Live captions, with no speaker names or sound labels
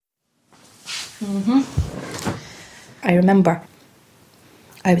I remember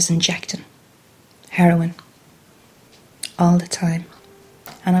I was injecting heroin all the time,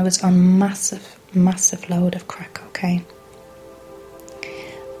 and I was on massive load of crack cocaine,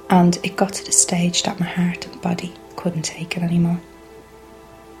 and it got to the stage that my heart and body couldn't take it anymore.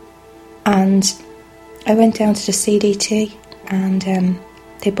 And I went down to the CDT, and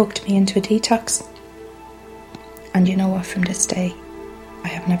they booked me into a detox. And you know what, from this day I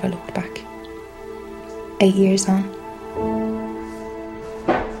have never looked back. 8 years on.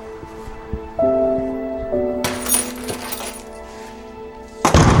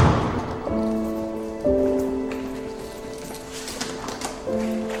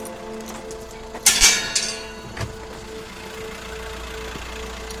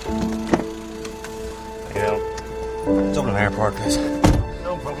 Dublin Airport, please.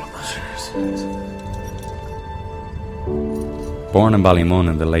 No problem. Cheers. Born in Ballymun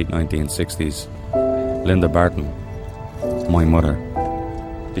in the late 1960s, Lynda Barton, my mother,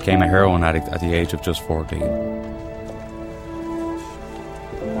 became a heroin addict at the age of just 14.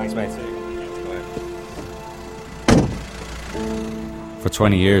 Thanks, mate. For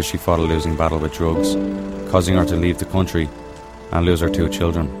 20 years she fought a losing battle with drugs, causing her to leave the country and lose her 2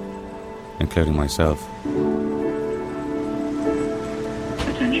 children, including myself.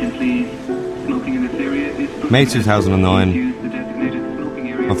 Attention please. Smoking in this area is... May 2009.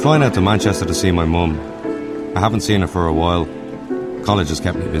 I'm flying out to Manchester to see my mum. I haven't seen her for a while. College has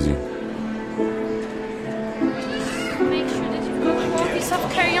kept me busy. Make sure that you've got 4 pieces of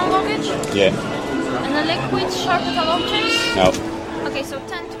carry-on luggage. Yeah. And a liquid sharp with a long trace. No. Okay, so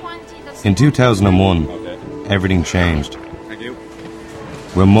 10-20. That's In 2001, Okay. everything changed. Thank you.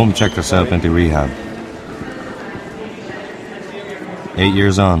 When Mum checked herself into rehab. 8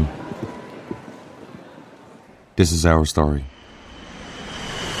 years on, this is our story.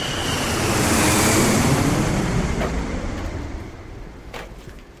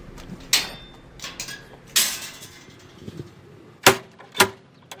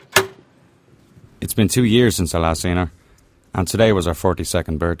 It's been 2 years since I last seen her, and today was her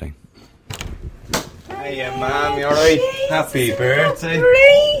 42nd birthday. Hey, Mum, you alright? Happy birthday.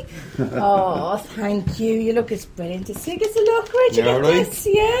 Oh, thank you. You look as brilliant as sick as a look. Where'd you You get alright? this?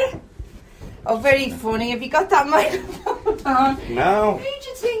 Yeah. Oh, very funny. Have you got that microphone on? No. Who do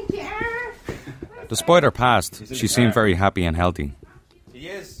you think you are? Despite her past, she seemed very happy and healthy.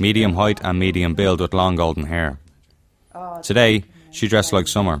 Medium height and medium build with long golden hair. Today, she dressed like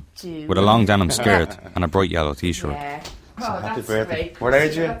summer, with a long denim skirt and a bright yellow t-shirt. Yeah. Oh, that's birthday. great. What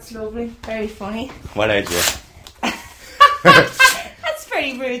age are you? That's lovely. Very funny. What age are you? That's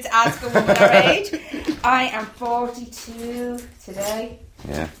very rude to ask a woman her age. I am 42 today.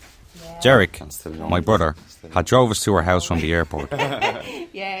 Yeah. Derek, my brother, had drove us to her house from the airport. Yeah,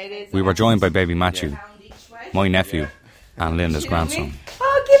 it is. We were joined by baby Matthew, my nephew, and Linda's grandson.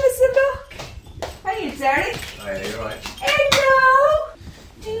 Oh, give us a look. Hey, Derek. Hey, you alright? Hello.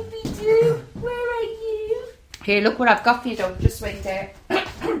 Doobie-doo. Where are you? Here, look what I've got for you, though. Just wait there.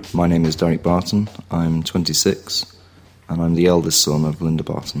 My name is Lynda Barton. I'm 26, and I'm the eldest son of Lynda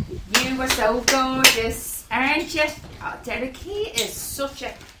Barton. You were so gorgeous, aren't you? Oh, Derek, he is such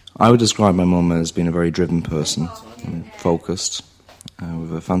a... I would describe my mum as being a very driven person, focused,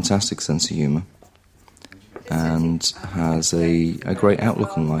 with a fantastic sense of humour, and has a great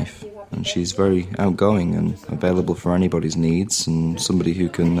outlook on life. And she's very outgoing and available for anybody's needs, and somebody who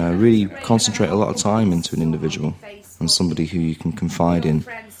can really concentrate a lot of time into an individual, and somebody who you can confide in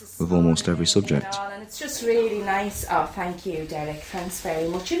with almost every subject. And it's just really nice. Oh, thank you, Derek. Thanks very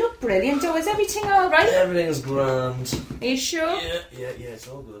much. You look brilliant. Oh, is everything all right? Everything's grand. Are you sure? Yeah, it's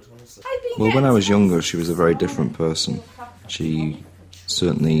all good, honestly. Well, when I was younger, she was a very different person. She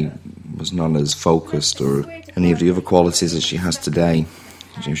certainly was not as focused or any of the other qualities that she has today.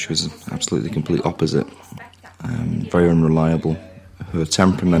 She was absolutely the complete opposite. Very unreliable. Her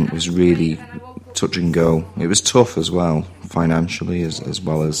temperament was really touch and go. It was tough as well, financially as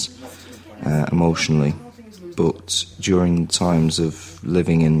well as emotionally. But during times of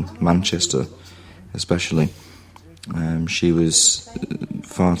living in Manchester, especially, she was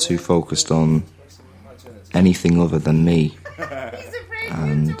far too focused on anything other than me.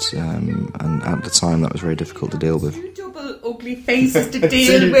 And at the time, that was very difficult to deal with. Double ugly faces to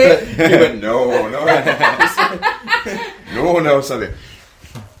deal with. You went, no. No, sorry.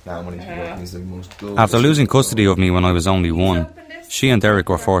 After losing custody of me when I was only 1, she and Derek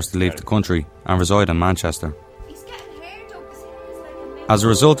were forced to leave the country and reside in Manchester. As a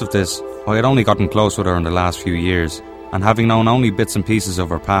result of this, I had only gotten close with her in the last few years, and having known only bits and pieces of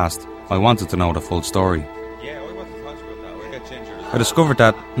her past, I wanted to know the full story. Yeah, I want to talk about that. We'll get Ginger as I discovered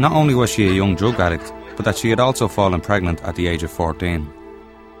that not only was she a young drug addict, but that she had also fallen pregnant at the age of 14.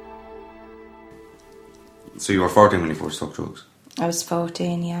 So you were 14 when you first took drugs? I was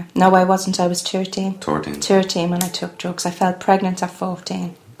 14, yeah. No, I wasn't. I was 13. 13? 13 when I took drugs. I fell pregnant at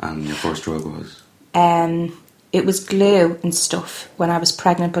 14. And your first drug was? It was glue and stuff when I was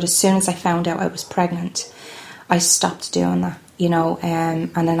pregnant, but as soon as I found out I was pregnant, I stopped doing that, you know,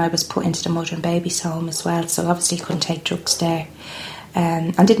 and then I was put into the mother and baby's home as well, so obviously couldn't take drugs there.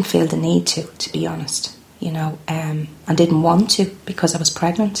 And didn't feel the need to be honest, you know, and didn't want to because I was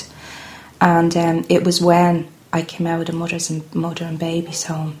pregnant. And it was when I came out of the mother and baby's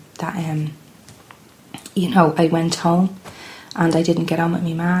home that, you know, I went home and I didn't get on with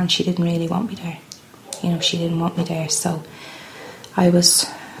my ma, and she didn't really want me there. You know, she didn't want me there, so I was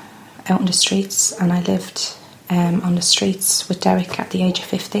out in the streets, and I lived on the streets with Derek at the age of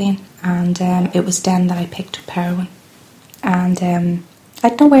 15, and it was then that I picked up heroin. And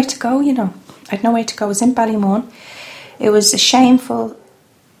I'd nowhere to go, you know. I'd nowhere to go. I was in Ballymun. It was a shameful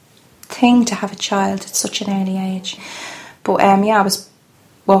thing to have a child at such an early age. But yeah, I was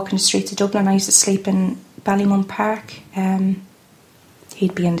walking the streets of Dublin. I used to sleep in Ballymun Park.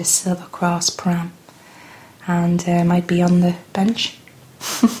 He'd be in the Silver Cross pram, and I'd be on the bench.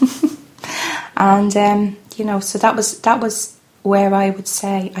 And you know, so that was where I would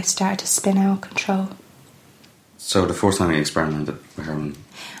say I started to spin out of control. So the first time you experimented with heroin?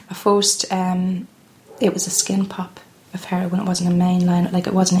 My first, it was a skin pop of heroin. It wasn't a mainline, like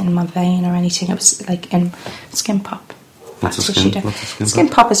it wasn't in my vein or anything. It was like in skin pop. What's a skin pop? Skin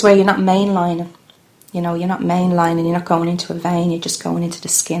pop is where you're not mainlining. You know, you're not mainlining, you're not going into a vein, you're just going into the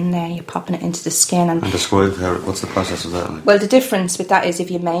skin there, you're popping it into the skin. And describe what's the process of that like? Well, the difference with that is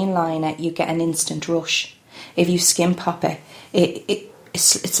if you mainline it, you get an instant rush. If you skin pop it,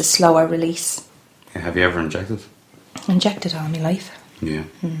 it's a slower release. Yeah, have you ever injected? Injected all my life. Yeah.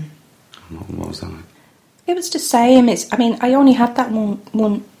 What was that like? It was the same. I only had that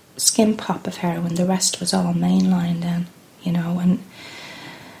one skin pop of heroin. The rest was all mainline then, you know.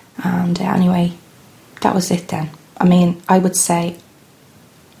 And anyway, that was it then. I mean, I would say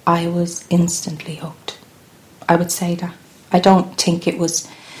I was instantly hooked. I would say that. I don't think it was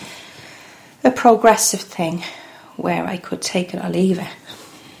a progressive thing where I could take it or leave it.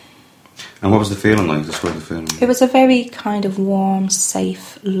 And what was the feeling like? Describe the feeling. It was a very kind of warm,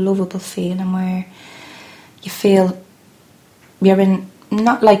 safe, lovable feeling where you feel you're in,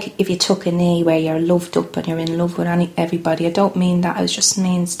 not like if you took a knee where you're loved up and you're in love with everybody. I don't mean that. It just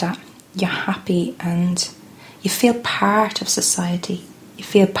means that you're happy and you feel part of society. You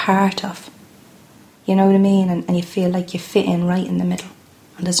feel part of, you know what I mean? And you feel like you fit in right in the middle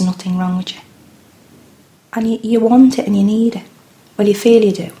and there's nothing wrong with you. And you want it and you need it. Well, you feel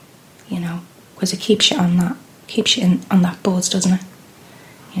you do, you know, because it keeps you on that buzz, doesn't it?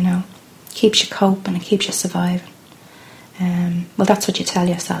 You know, keeps you coping, it keeps you surviving. Well, that's what you tell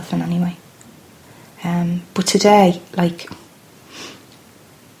yourself in anyway. But today, like,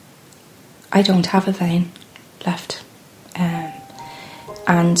 I don't have a vein left.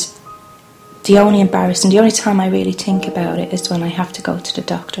 And the only time I really think about it is when I have to go to the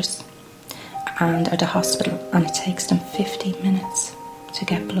doctors or the hospital, and it takes them 15 minutes to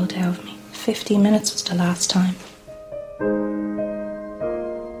get blood out of me. 15 minutes was the last time.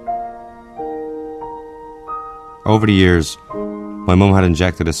 Over the years, my mum had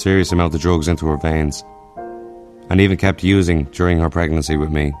injected a serious amount of drugs into her veins, and even kept using during her pregnancy with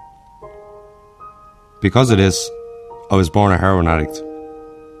me. Because of this, I was born a heroin addict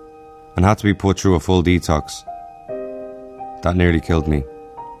and had to be put through a full detox. That nearly killed me.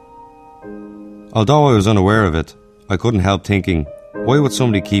 Although I was unaware of it, I couldn't help thinking, why would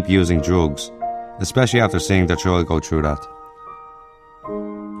somebody keep using drugs, especially after seeing their child go through that?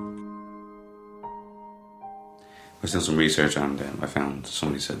 I was doing some research and I found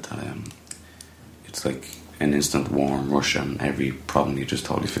somebody said that it's like an instant warm rush and every problem you just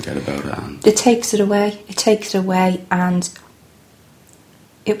totally forget about it. And it takes it away. It takes it away, and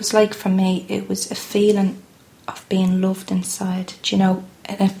it was like, for me, it was a feeling of being loved inside, you know,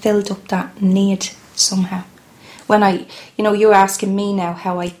 and it filled up that need somehow. When you're asking me now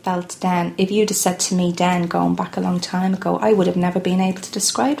how I felt then. If you'd have said to me then, going back a long time ago, I would have never been able to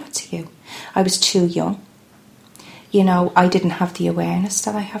describe that to you. I was too young. You know, I didn't have the awareness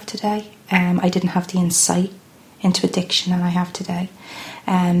that I have today. I didn't have the insight into addiction that I have today.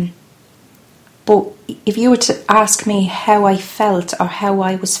 But if you were to ask me how I felt or how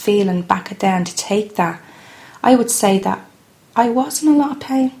I was feeling back then to take that, I would say that I was in a lot of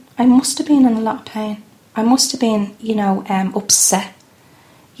pain. I must have been in a lot of pain. I must have been, upset.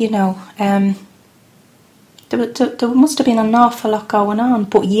 There must have been an awful lot going on,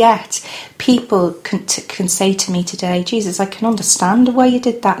 but yet people can say to me today, Jesus, I can understand why you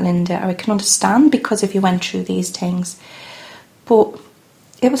did that, Lynda, or I can understand because if you went through these things. But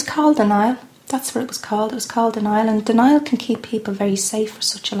it was called denial. That's what it was called. It was called denial, and denial can keep people very safe for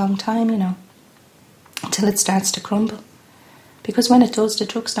such a long time, you know, until it starts to crumble. Because when it does, the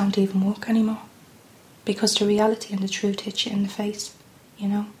drugs don't even work anymore. Because the reality and the truth hits you in the face, you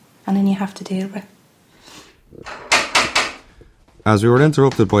know, and then you have to deal with it. As we were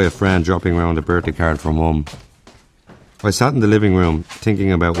interrupted by a friend dropping around a birthday card from Mum, I sat in the living room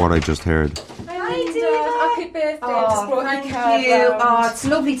thinking about what I just heard. Happy birthday. Thank you. Oh, it's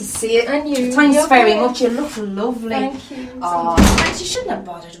lovely to see you. And you. Thanks very much. You look lovely. Thank you. Oh, thanks. You shouldn't have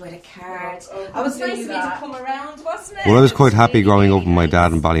bothered with a card. I was nice of you to come around, wasn't it? Well, I was quite happy growing up with my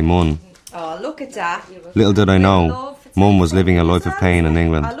dad in Ballymun. Oh, look at that. Little did I know, Mum was living a life of pain in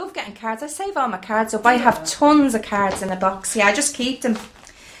England. I love getting cards. I save all my cards up. I have tons of cards in a box. Yeah, I just keep them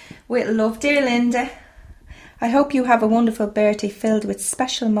with love. Dear Lynda, I hope you have a wonderful birthday filled with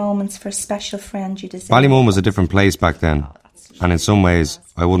special moments for a special friend you deserve. Ballymun was a different place back then, and in some ways,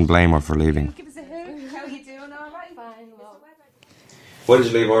 I wouldn't blame her for leaving. Give us a hug. How are you doing? All right? Fine, love. Why did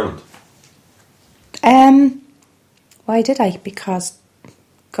you leave Ireland? Why did I? Because,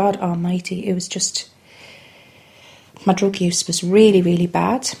 God almighty, it was just... My drug use was really, really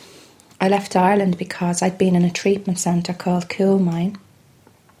bad. I left Ireland because I'd been in a treatment centre called Ballymun.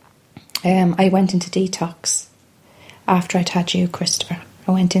 I went into detox after I'd had you, Christopher.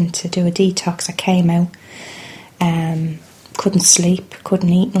 I went in to do a detox. I came out, couldn't sleep, couldn't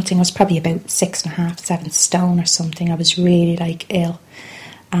eat, nothing. I was probably about 6.5, 7 stone or something. I was really ill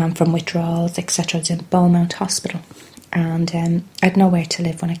from withdrawals, etc. I was in Ballymun Hospital, and I'd nowhere to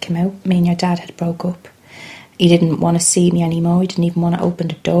live when I came out. Me and your dad had broke up. He didn't want to see me anymore. He didn't even want to open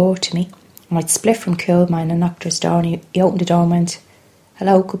the door to me. And I'd split from Kilmine and knocked on his door, and he opened the door and went,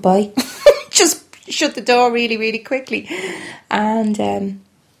 hello, goodbye. Just shut the door really, really quickly. And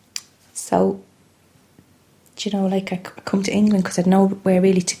so, you know, like I come to England because I'd nowhere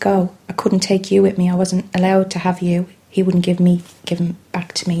really to go. I couldn't take you with me. I wasn't allowed to have you. He wouldn't give him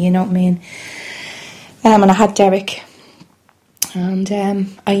back to me, you know what I mean? And I had Derek. And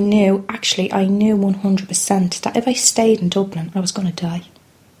I knew 100% that if I stayed in Dublin, I was going to die.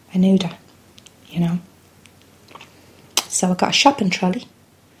 I knew that, you know. So I got a shopping trolley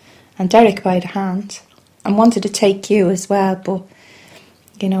and Derek by the hand and wanted to take you as well, but,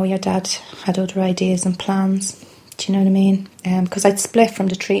 you know, your dad had other ideas and plans, do you know what I mean? Because I'd split from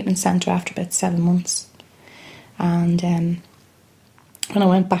the treatment centre after about 7 months. And when I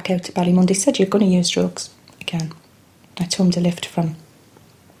went back out to Ballymun, they said, you're going to use drugs again. I told him to lift from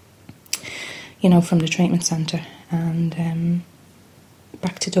the treatment centre and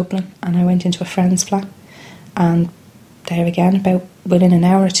back to Dublin. And I went into a friend's flat, and there again, about within an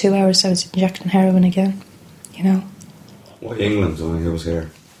hour or 2 hours, I was injecting heroin again, you know. Why England when he was here?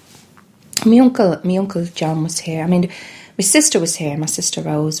 My uncle John was here. I mean, my sister was here, my sister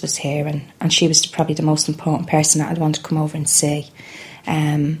Rose was here, and she was probably the most important person that I'd want to come over and see.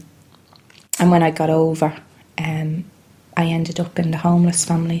 And when I got over, I ended up in the homeless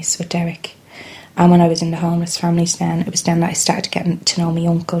families with Derek. And when I was in the homeless families then, it was then that I started getting to know my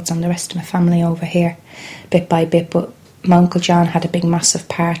uncles and the rest of my family over here, bit by bit. But my Uncle John had a big, massive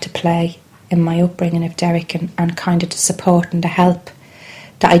part to play in my upbringing of Derek and kind of the support and the help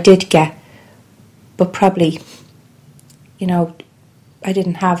that I did get. But probably, you know, I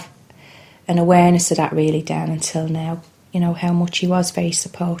didn't have an awareness of that really down until now. You know, how much he was very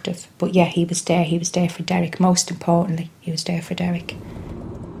supportive. But yeah, he was there for Derek. Most importantly, he was there for Derek.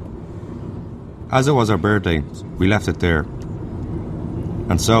 As it was our birthday, we left it there.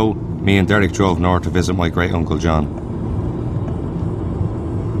 And so, me and Derek drove north to visit my great uncle John.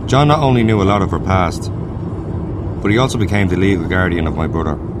 John not only knew a lot of her past, but he also became the legal guardian of my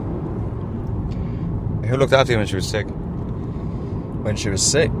brother. Who looked after you when she was sick? When she was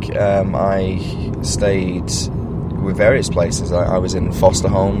sick, I stayed with various places. I was in foster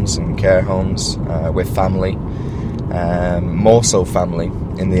homes and care homes with family, more so family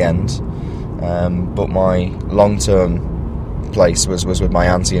in the end. But my long-term place was with my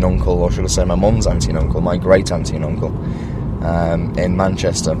auntie and uncle, or should I say my mum's auntie and uncle, my great auntie and uncle, in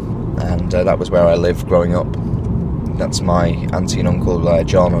Manchester, and that was where I lived growing up. That's my auntie and uncle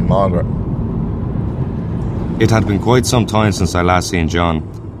John and Margaret. It had been quite some time since I last seen John,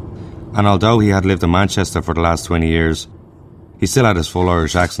 and although he had lived in Manchester for the last 20 years, he still had his full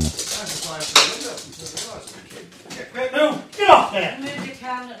Irish accent. No, get off there!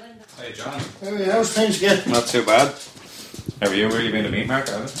 Hey John. How's things getting? Not too bad. Have you really been to meet Mark,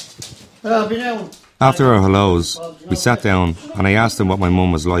 have you? Well, I've been out After our hellos, we sat down and I asked him what my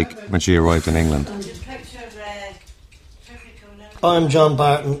mum was like when she arrived in England. I'm John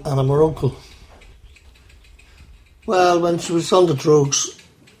Barton and I'm her uncle. Well, when she was on the drugs,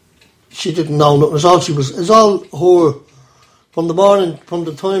 she didn't know nothing. It's all her. From the morning, from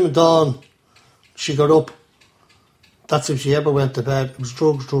the time of dawn, she got up. That's if she ever went to bed. It was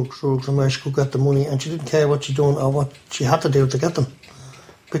drugs, and where she could get the money. And she didn't care what she done or what she had to do to get them.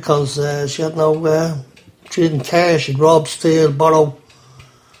 Because she had no... she didn't care. She'd rob, steal, borrow.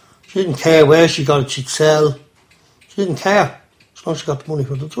 She didn't care where she got it. She'd sell. She didn't care. As long as she got the money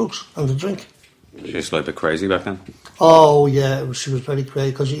for the drugs and the drink. She was like a bit crazy back then? Oh, yeah. She was very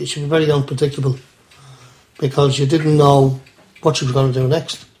crazy because she was very unpredictable. Because you didn't know what she was going to do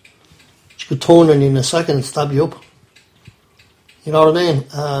next. She could turn on you in a second and stab you up. You know what I mean?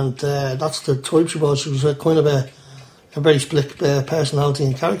 And that's the type she was. She was a kind of a very split personality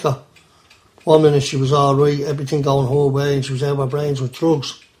and character. 1 minute she was all right, everything going her way, and she was out of her brains with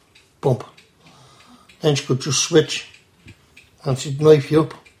drugs. Bump. Then she could just switch, and she'd knife you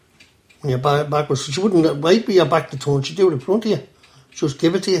up when you're backwards. So she wouldn't wait for your back to turn, she'd do it in front of you. Just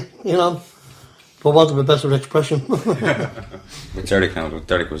give it to you, you know. For want of a better expression. With Derek now,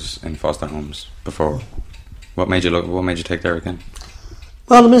 Derek was in foster homes before. What made you take Derek in?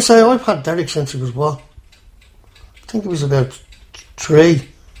 Well, I mean, say I've had Derek since he was what? I think he was about 3,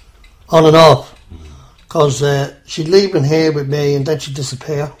 on and off. Because she'd leave in here with me and then she'd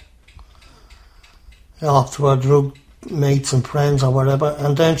disappear. Off to her drug mates and friends or whatever.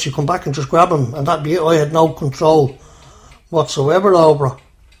 And then she'd come back and just grab him. And that'd be it. I had no control whatsoever over her.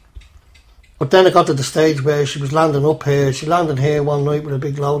 But then it got to the stage where she was landing up here. She landed here one night with a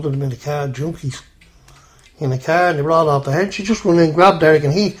big load of them in the car, junkies. In the car, and they were all out the head. She just went in, grabbed Derek,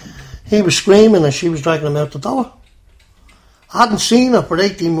 and he was screaming and she was dragging him out the door. I hadn't seen her for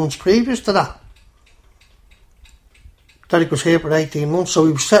 18 months previous to that. Derek was here for 18 months, so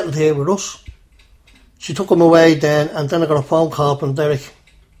he was settled here with us. She took him away then, and then I got a phone call from Derek.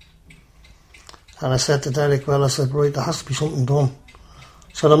 And I said to Derek, well, I said, right, there has to be something done.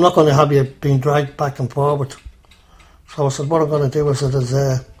 I said, I'm not going to have you being dragged back and forward. So I said, what I'm going to do, I said, is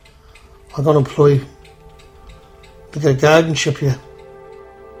I'm going to employ to get guardianship here.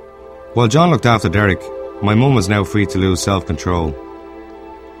 While John looked after Derek, my mum was now free to lose self-control.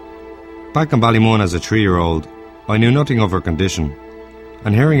 Back in Ballymun as a 3-year-old, I knew nothing of her condition,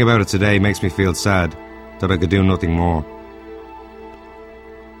 and hearing about it today makes me feel sad that I could do nothing more.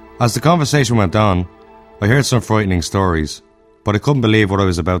 As the conversation went on, I heard some frightening stories, but I couldn't believe what I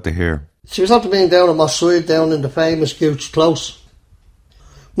was about to hear. She was after being down at Moss Side, down in the famous Gooch Close.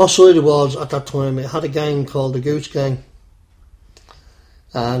 Moss Side was, at that time, it had a gang called the Gooch Gang.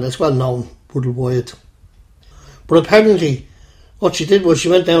 And it's well known, worldwide. But apparently, what she did was she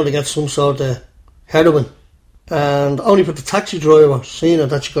went down to get some sort of heroin. And only for the taxi driver, seeing her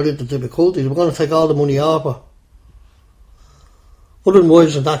that she got into difficulty, they were going to take all the money off her.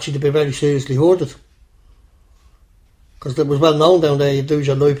 Otherwise than that, she'd be very seriously hurted. Because it was well known down there, you'd lose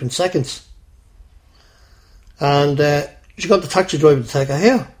your life in seconds. And she got the taxi driver to take her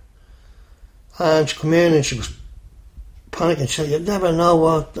here. And she come in and she was panicking. She said, you never know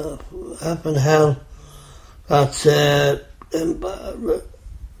what the effing hell that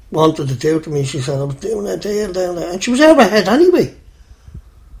wanted to do to me. She said, I was doing a deal down there. And she was out of her head anyway.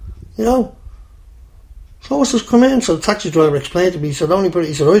 You know. So I says, come in. So the taxi driver explained to me. He said, I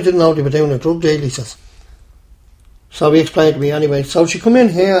didn't know they were doing a drug deal, he says. So he explained to me anyway. So she come in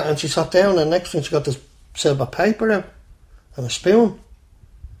here and she sat down, and next thing she got this silver paper out and a spoon.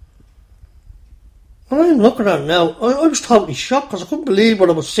 And I'm looking at it now. I was totally shocked because I couldn't believe what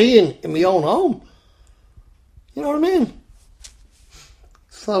I was seeing in my own home. You know what I mean?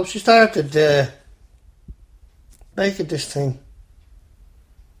 So she started making this thing.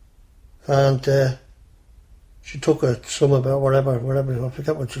 And she took it, some of it, whatever, I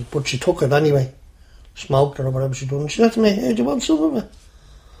forget what but she took it anyway. Smoked it or whatever she done. She said to me, hey, do you want some of it?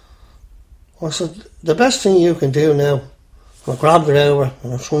 I said, the best thing you can do now, I grabbed her over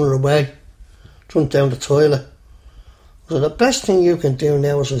and I threw her away, threw her down the toilet. I said, the best thing you can do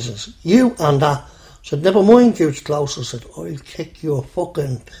now is you and that. I said, never mind Gooch Close. I said, I'll kick your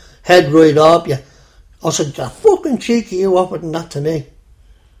fucking head right off you. I said, you're fucking cheeky, you offering that to me. You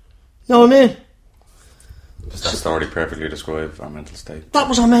know what I mean? Does that story perfectly describe our mental state? That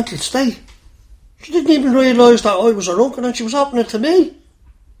was our mental state. She didn't even realise that I was her uncle and she was offering it to me.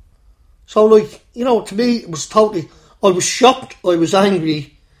 So, like, you know, to me, it was totally... I was shocked, I was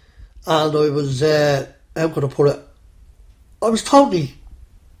angry, and I was, how could I put it? I was totally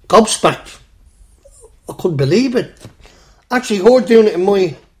gobsmacked. I couldn't believe it. Actually, her doing it in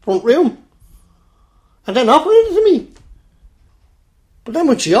my front room. and then operated to me. But then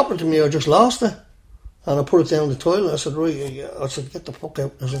when she operated me, I just lost it. And I put it down the toilet. I said, right, I said, get the fuck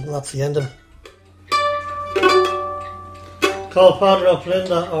out. I said, and that's the end of it. Call Father of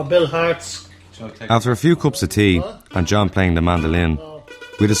Lynda or Bill Hart's. After a few cups of tea and John playing the mandolin,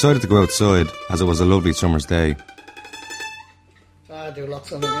 we decided to go outside as it was a lovely summer's day. I do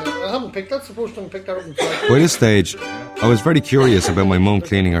lots of it. I haven't picked that. Supposed to pick that up and try. By this stage, I was very curious about my mum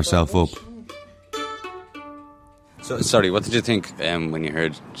cleaning herself up. So, sorry, what did you think when you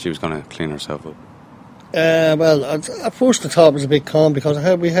heard she was going to clean herself up? Well, at first I thought it was a bit calm because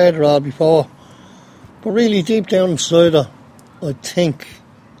we heard her all before. But really, deep down inside her, I think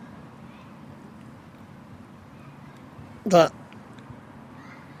that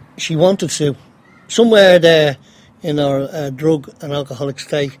she wanted to. Somewhere there in her drug and alcoholic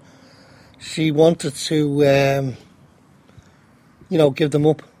state, she wanted to, give them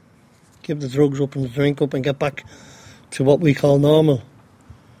up. Give the drugs up and the drink up and get back to what we call normal,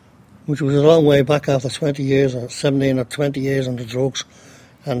 which was a long way back after 20 years, or 17 or 20 years on the drugs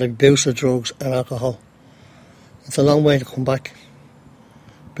and the abuse of drugs and alcohol. It's a long way to come back.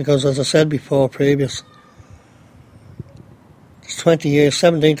 Because as I said before, previous, it's 20 years,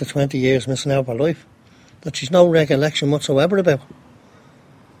 17 to 20 years missing out of her life that she's no recollection whatsoever about.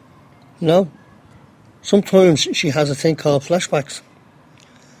 Sometimes she has a thing called flashbacks.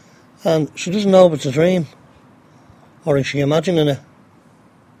 And she doesn't know if it's a dream or is she imagining it.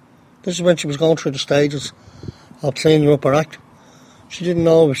 This is when she was going through the stages of cleaning up her act. She didn't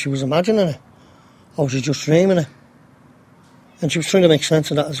know if she was imagining it or was she just dreaming it. And she was trying to make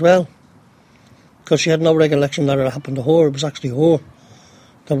sense of that as well. Because she had no recollection that it happened to her. It was actually her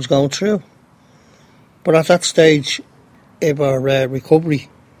that was going through. But at that stage of her recovery,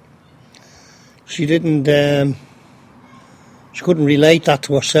 she didn't... she couldn't relate that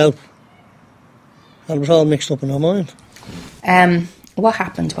to herself. And it was all mixed up in her mind. What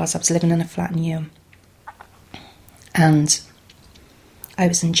happened was I was living in a flat in Hume. And I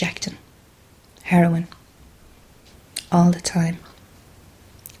was injecting heroin all the time.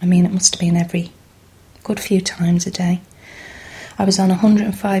 I mean, it must have been every good few times a day. I was on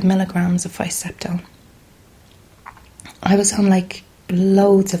 105 milligrams of Phyceptone. I was on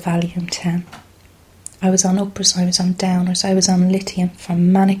loads of Valium 10. I was on uppers, I was on downers, I was on lithium for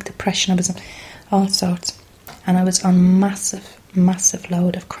manic depression, I was on all sorts. And I was on massive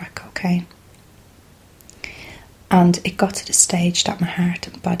load of crack cocaine. And it got to the stage that my heart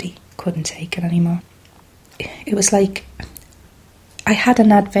and body couldn't take it anymore. It was like I had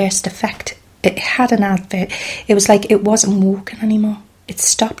an adverse effect. It was like it wasn't working anymore. It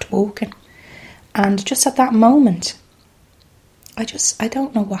stopped working. And just at that moment, I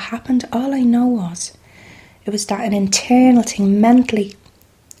don't know what happened. All I know was it was that an internal thing, mentally,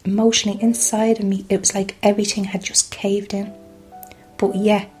 emotionally, inside of me, it was like everything had just caved in. But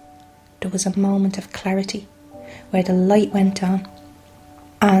yeah, there was a moment of clarity where the light went on.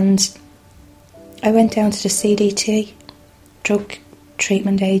 And I went down to the CDT, drug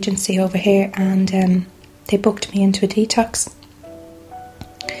treatment agency over here, and they booked me into a detox.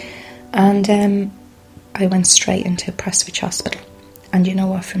 And I went straight into Prestwich Hospital. And you know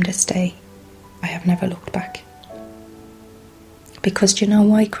what, from this day, I have never looked back. Because do you know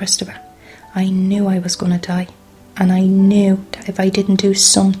why, Christopher? I knew I was going to die. And I knew that if I didn't do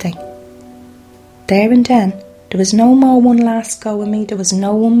something, there and then, there was no more one last go with me. There was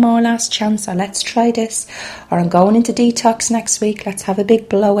no one more last chance. Or let's try this. Or I'm going into detox next week. Let's have a big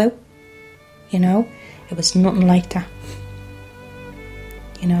blowout. It was nothing like that.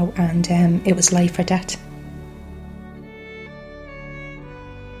 And it was life or death.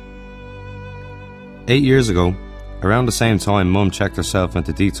 8 years ago, around the same time Mum checked herself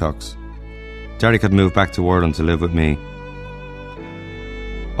into detox, Derek had moved back to Ireland to live with me.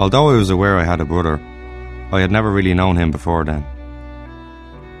 Although I was aware I had a brother, I had never really known him before then.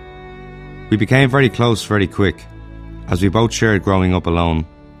 We became very close very quick, as we both shared growing up alone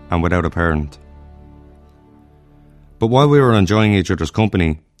and without a parent. But while we were enjoying each other's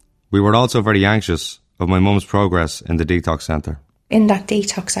company, we were also very anxious of my mum's progress in the detox centre. In that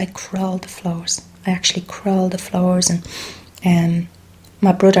detox, I crawled the floors. I actually crawled the floors, and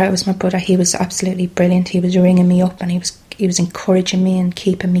my brother, he was absolutely brilliant. He was ringing me up and he was encouraging me and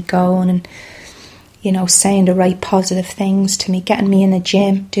keeping me going and, saying the right positive things to me, getting me in the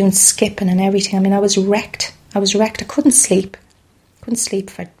gym, doing skipping and everything. I mean, I was wrecked. I couldn't sleep.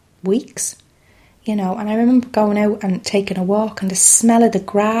 For weeks, and I remember going out and taking a walk and the smell of the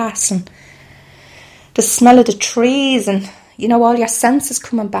grass and the smell of the trees and, all your senses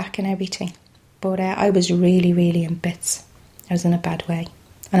coming back and everything. But I was really, really in bits. I was in a bad way.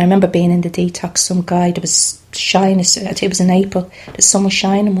 And I remember being in the detox, some guy that was shining, I think it was in April, the sun was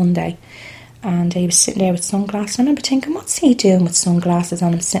shining one day, and he was sitting there with sunglasses. I remember thinking, what's he doing with sunglasses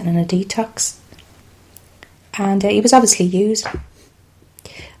on him sitting in a detox? And he was obviously used.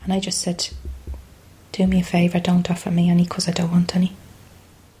 And I just said, do me a favour, don't offer me any because I don't want any.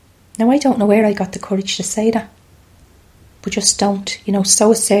 Now, I don't know where I got the courage to say that, but just don't,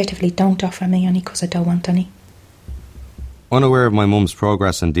 so assertively, don't offer me any because I don't want any. Unaware of my mum's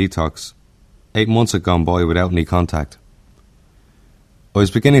progress in detox, 8 months had gone by without any contact. I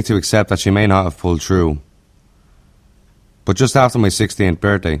was beginning to accept that she may not have pulled through. But just after my 16th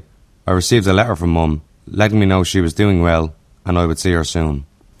birthday, I received a letter from Mum letting me know she was doing well and I would see her soon.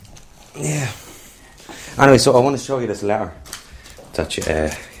 Yeah. Anyway, so I want to show you this letter that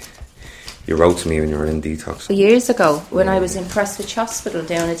you wrote to me when you were in detox. Years ago, when I was in Prestwich Hospital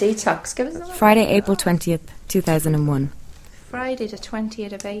doing a detox. Give us a Friday, April 20th, 2001. Friday the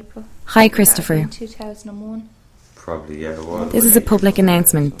 20th of April. Hi, Christopher. 2001. Probably, yeah, it was. This is a public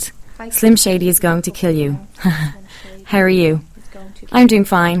announcement. Slim Shady is going to kill you. How are you? I'm doing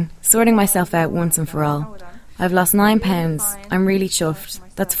fine, sorting myself out once and for all. I've lost 9 pounds. I'm really chuffed.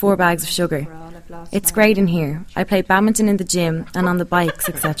 That's 4 bags of sugar. It's great in here. I play badminton in the gym and on the bikes,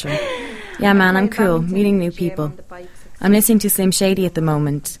 etc. Yeah, man, I'm cool, meeting new people. I'm listening to Slim Shady at the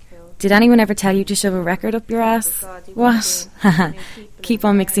moment. Did anyone ever tell you to shove a record up your ass? What? Keep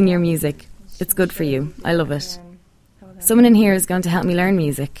on mixing your music. It's good for you. I love it. Someone in here is going to help me learn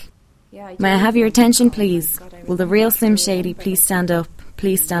music. May I have your attention, please? Will the real Slim Shady please stand up?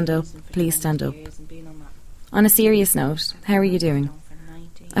 Please stand up. Please stand up. On a serious note, how are you doing?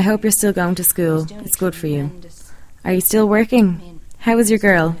 I hope you're still going to school. It's good for you. Are you still working? How is your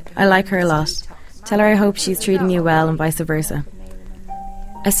girl? I like her a lot. Tell her I hope she's treating you well and vice versa.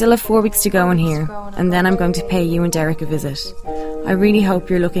 I still have 4 weeks to go in here, and then I'm going to pay you and Derek a visit. I really hope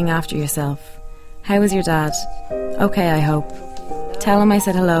you're looking after yourself. How is your dad? Okay, I hope. Tell him I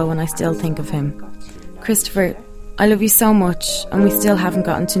said hello and I still think of him. Christopher, I love you so much, and we still haven't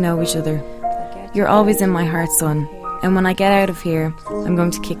gotten to know each other. You're always in my heart, son, and when I get out of here, I'm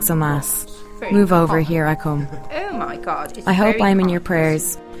going to kick some ass. Move over, here I come. Oh my God. I hope I'm in your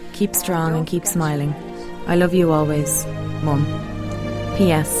prayers. Keep strong and keep smiling. I love you always, Mum.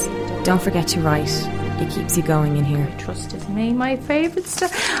 P.S. Don't forget to write. It keeps you going in here. Trust is me, my favourite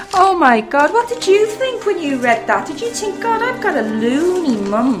stuff. Oh my God, what did you think when you read that? Did you think, God, I've got a loony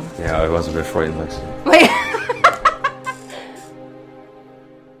mum? Yeah, I was a bit frightened, actually. Wait.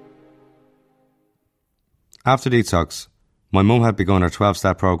 After detox, my mum had begun her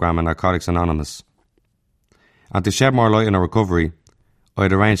 12-step programme in Narcotics Anonymous. And to shed more light on her recovery, I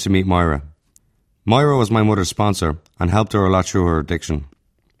had arranged to meet Myra. Myra was my mother's sponsor and helped her a lot through her addiction.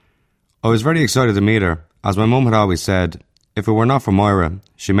 I was very excited to meet her, as my mum had always said, if it were not for Myra,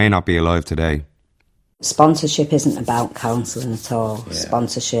 she may not be alive today. Sponsorship isn't about counselling at all. Yeah.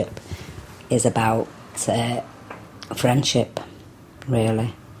 Sponsorship is about friendship,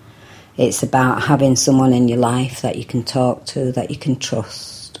 really. It's about having someone in your life that you can talk to, that you can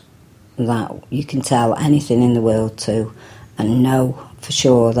trust, that you can tell anything in the world to, and know for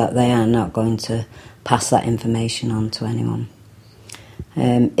sure that they are not going to pass that information on to anyone.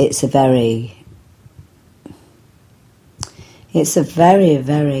 It's a very,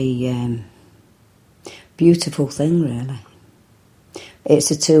 very beautiful thing, really. It's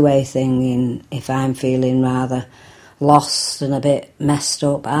a two-way thing. If I'm feeling rather lost and a bit messed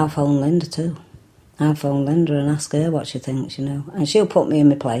up, I'll phone Lynda too. I'll phone Lynda and ask her what she thinks, and she'll put me in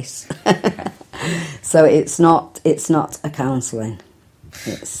my place. So it's not a counselling.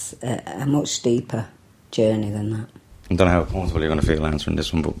 It's a much deeper journey than that. I don't know how comfortable you're going to feel answering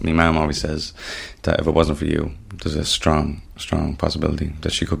this one, but my mum always says that if it wasn't for you, there's a strong, strong possibility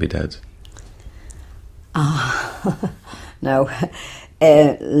that she could be dead. No.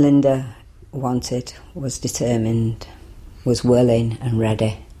 Lynda was determined, was willing and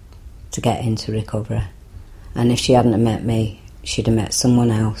ready to get into recovery. And if she hadn't have met me, she'd have met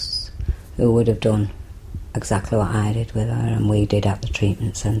someone else who would have done exactly what I did with her and we did at the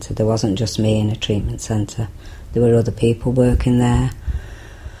treatment centre. There wasn't just me in a treatment centre. There were other people working there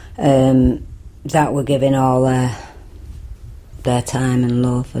that were giving all their time and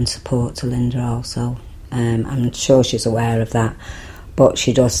love and support to Lynda also. I'm sure she's aware of that, but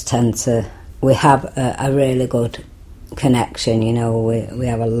she does tend to... We have a really good connection, we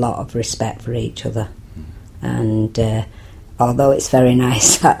have a lot of respect for each other. And although it's very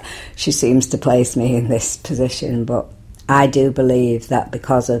nice that she seems to place me in this position, but I do believe that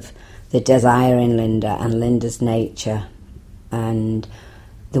because of the desire in Lynda and Lynda's nature and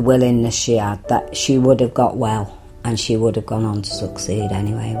the willingness she had, that she would have got well and she would have gone on to succeed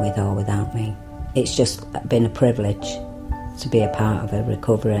anyway, with or without me. It's just been a privilege to be a part of her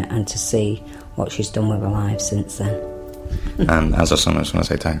recovery and to see what she's done with her life since then. And as a son, I just want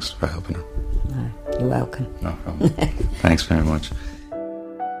to say thanks for helping her. No, you're welcome. No problem. Thanks very much.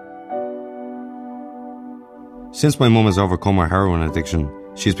 Since my mum has overcome her heroin addiction,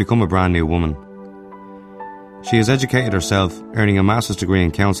 she's become a brand new woman. She has educated herself, earning a master's degree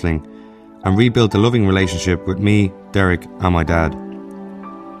in counselling, and rebuilt a loving relationship with me, Derek, and my dad.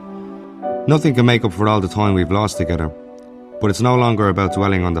 Nothing can make up for all the time we've lost together, but it's no longer about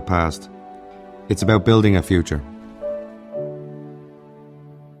dwelling on the past. It's about building a future.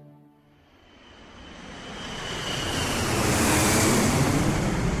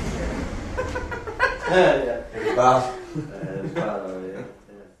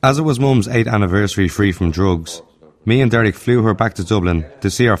 As it was Mum's 8th anniversary free from drugs, me and Derek flew her back to Dublin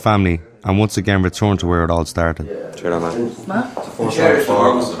to see our family and once again return to where it all started.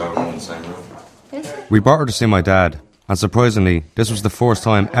 We brought her to see my dad, and surprisingly, this was the first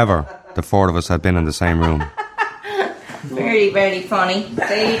time ever the four of us had been in the same room. Very, very funny.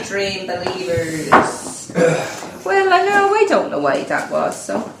 Daydream believers. Well, I don't know why that was,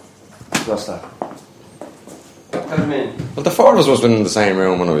 so. What's that? Well, the four of us must have been in the same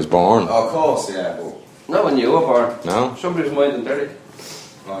room when I was born. Oh, of course, yeah. But not when you were born. No? Somebody was minding Derek.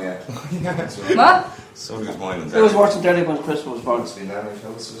 Oh, yeah. What? Somebody was minding Derek. Who was watching Derek when Christopher was born? It's been Nanny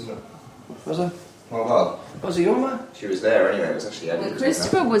Phyllis, wasn't it? Was it? Well. Was he young man? She was there anyway, it was actually Eddie. Well,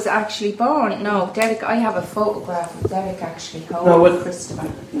 Christopher was actually born. No, Derek, I have a photograph of Derek actually holding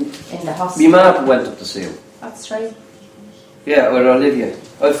Christopher in the hospital. My mum went up to see him. That's right. Yeah, or Olivia.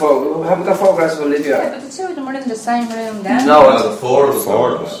 Haven't got photographs of Olivia? Yeah, but the two of them were in the same room then. No, the four of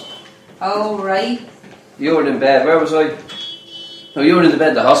us. Oh, right. You were in bed. Where was I? No, you were in the bed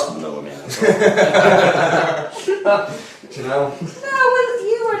in the hospital. No, I mean. Do you know? No, well,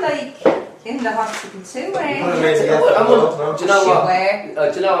 you were like in the hospital too, weren't you? Do you know what?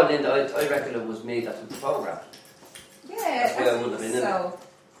 Do you know what, Lynda? I reckon it was me that took the photograph. Yeah, That's why I wouldn't have been in it. so.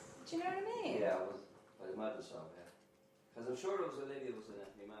 Do you know what I mean? Yeah, I imagine so, yeah. Because I'm sure it was Olivia was in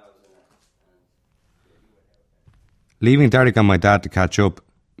it, my mum was in it. Leaving Derek and my dad to catch up,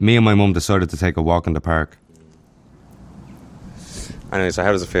 me and my mum decided to take a walk in the park. Anyway, so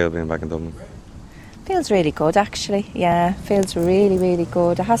how does it feel being back in Dublin? Feels really good, actually. Yeah, feels really, really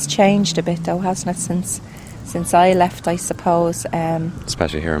good. It has changed a bit, though, hasn't it, since I left, I suppose.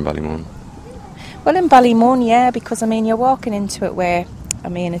 Especially here in Ballymun. Well, in Ballymun, yeah, because, I mean, you're walking into it where, I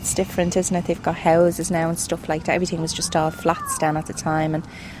mean, it's different, isn't it? They've got houses now and stuff like that. Everything was just all flats down at the time, and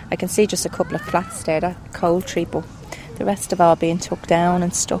I can see just a couple of flats there, that Coultry, but the rest of all being took down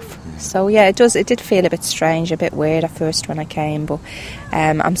and stuff. So, yeah, it did feel a bit strange, a bit weird at first when I came, but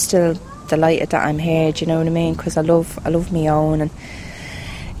I'm still delighted that I'm here, do you know what I mean? Because I love my own, and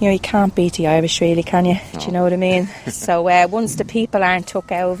you know, you can't beat the Irish, really, can you? No. Do you know what I mean? So once the people aren't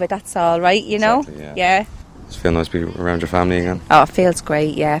took over, that's all right, you know? Exactly, yeah. Does it feel nice to be around your family again? Oh, it feels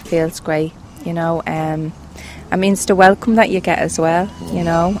great, yeah, it feels great, you know. I mean, it's the welcome that you get as well, you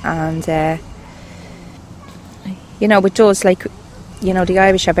know, and you know, it does, like, you know, the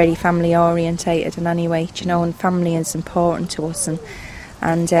Irish are very family orientated in any way, you know, and family is important to us,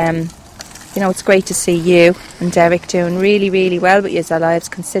 and you know, it's great to see you and Derek doing really, really well with your lives,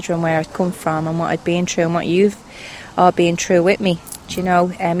 considering where I'd come from and what I'd been through and what you've all been through with me. Do you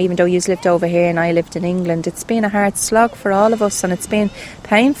know, even though you've lived over here and I lived in England, it's been a hard slog for all of us, and it's been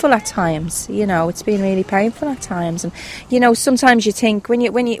painful at times. You know, it's been really painful at times, and you know, sometimes you think when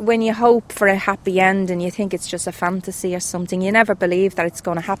you hope for a happy end and you think it's just a fantasy or something, you never believe that it's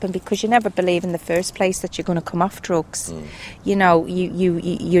going to happen, because you never believe in the first place that you're going to come off drugs. You know,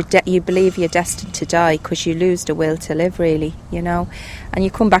 you believe you're destined to die because you lose the will to live, really. You know, and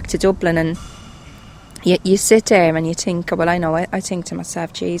you come back to Dublin and you sit there and you think, well, I think to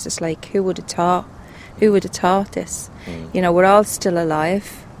myself, Jesus, like, who would have thought this? You know, we're all still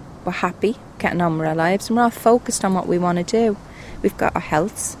alive, we're happy, getting on with our lives, and we're all focused on what we want to do. We've got our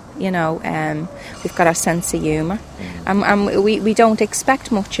health, you know, we've got our sense of humour, and we don't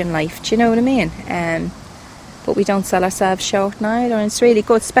expect much in life, do you know what I mean? But we don't sell ourselves short neither, and it's really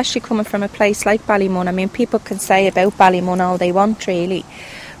good, especially coming from a place like Ballymun. I mean, people can say about Ballymun all they want, really,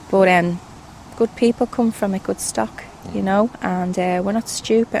 but good people come from a good stock, you know, and we're not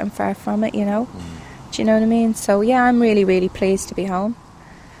stupid and far from it, you know. Do you know what I mean? So, yeah, I'm really, really pleased to be home.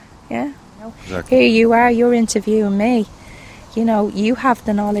 Yeah. Exactly. Here you are, you're interviewing me. You know, you have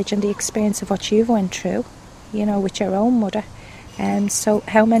the knowledge and the experience of what you've went through, you know, with your own mother. And so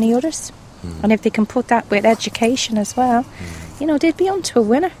how many others? And if they can put that with education as well, you know, they'd be on to a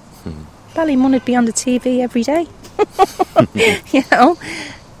winner. Ballymun would be on the TV every day. You know?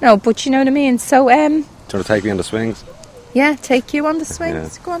 No, but you know what I mean? So, Do you want to take me on the swings? yeah, take you on the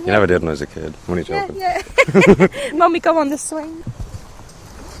swings. Yeah. Go on, You yeah. never did when I was a kid. I'm only joking. Yeah. Mummy, go on the swing.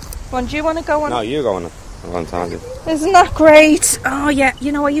 Well, do you want to go on? No, you go on it. I'm on Tanya. Isn't that great? Oh, yeah.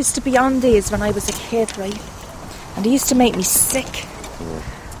 You know, I used to be on these when I was a kid, right? And they used to make me sick.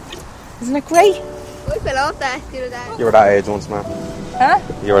 Isn't it great? I fell off that the other day. You were that age once, man. Huh?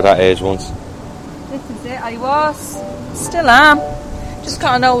 You were that age once. This is it. I was. Still am. Just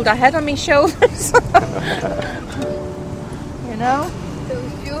got an older head on my shoulders. You know? There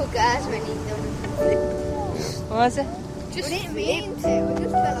was pure gas when he done it. What was it? Just I didn't mean to. I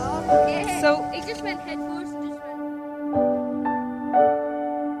just fell off. Yeah. So it just went head first and just went.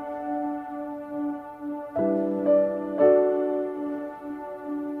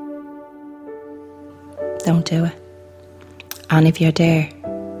 don't do it. And if you're there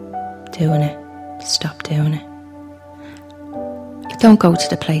doing it, stop doing it. Don't go to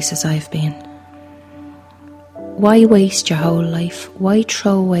the places I've been. Why waste your whole life? Why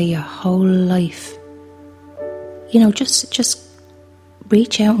throw away your whole life? You know, just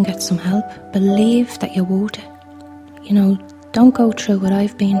reach out and get some help. Believe that you're worth it. You know, don't go through what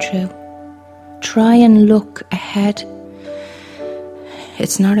I've been through. Try and look ahead.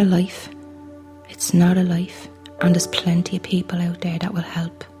 It's not a life. It's not a life. And there's plenty of people out there that will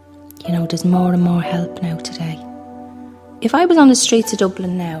help. You know, there's more and more help now today. If I was on the streets of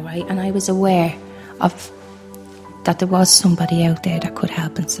Dublin now, right, and I was aware of that there was somebody out there that could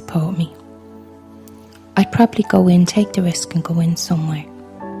help and support me, I'd probably go in, take the risk and go in somewhere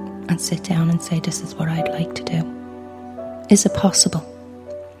and sit down and say, this is what I'd like to do. Is it possible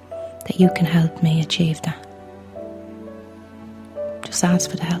that you can help me achieve that? Just ask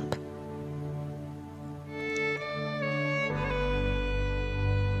for the help.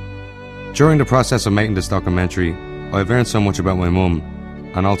 During the process of making this documentary, I've learned so much about my mum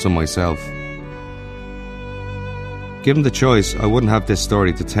and also myself. Given the choice, I wouldn't have this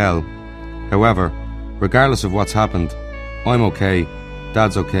story to tell. However, regardless of what's happened, I'm okay,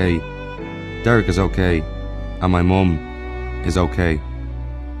 Dad's okay, Derek is okay, and my mum is okay.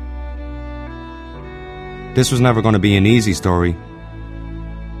 This was never going to be an easy story,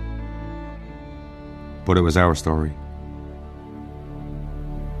 but it was our story.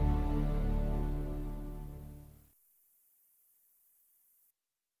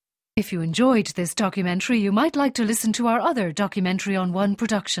 If you enjoyed this documentary, you might like to listen to our other Documentary on One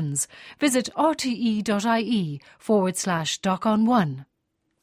productions. Visit rte.ie/Doc on One.